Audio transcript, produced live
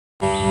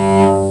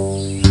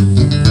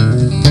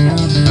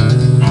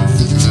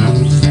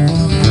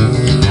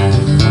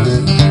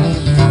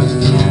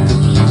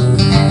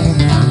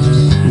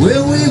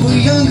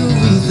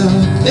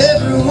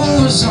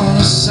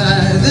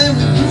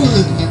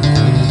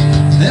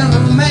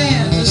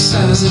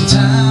was the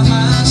time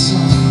I saw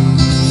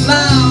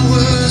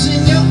flowers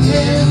in your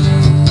hair.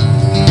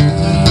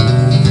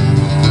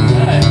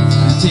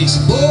 It takes a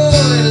boy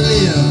to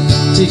live,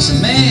 it takes a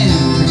man to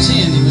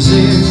pretend he was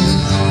there.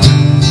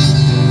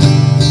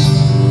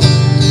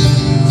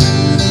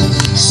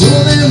 So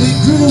then we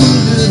grew a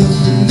little,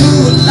 knew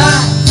a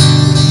lot,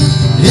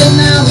 and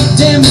now we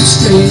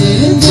demonstrate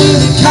into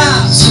the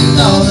cops and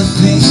all the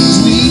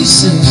things we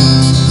said.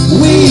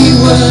 We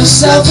were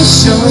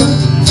self-assured,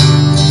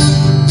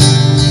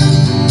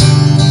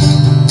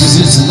 'cause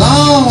it's a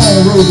long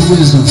road to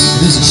wisdom,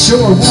 and it's a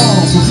short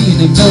one for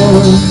being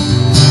ignored.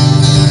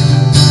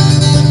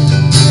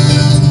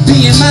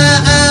 Be in my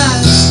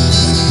eyes,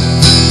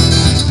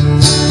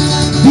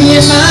 be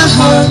in my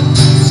heart,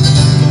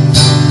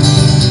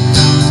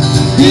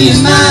 be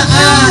in my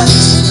eyes,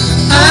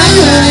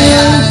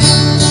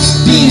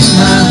 be in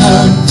my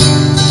heart.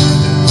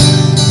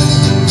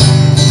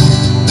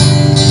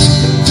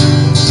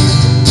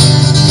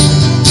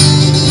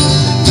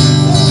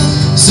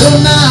 So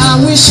now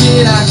I wish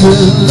that I could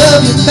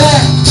love you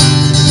back,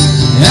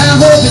 and I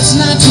hope it's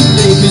not too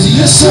late, 'cause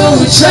you're so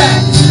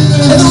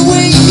attractive, and the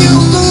way you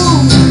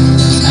move,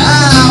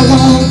 I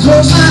won't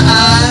close my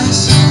eyes.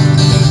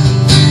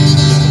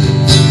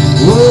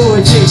 Oh,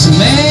 it takes a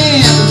man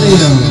to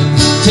live,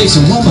 it takes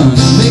a woman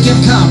to make him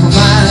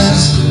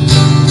compromise.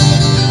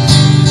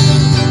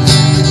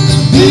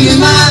 Be in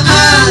my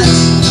eyes,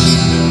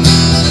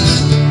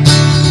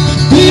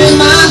 be in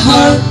my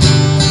heart,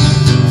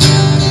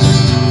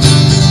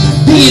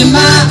 be in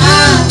my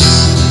eyes,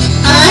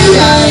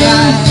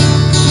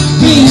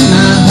 be in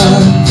my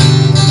heart.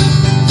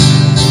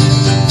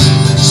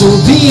 So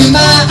be in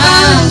my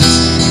eyes,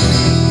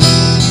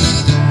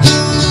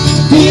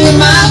 be in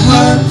my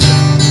heart,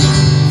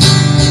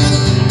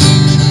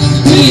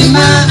 be in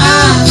my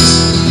eyes,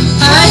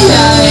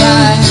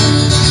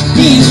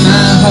 be in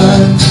my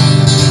heart.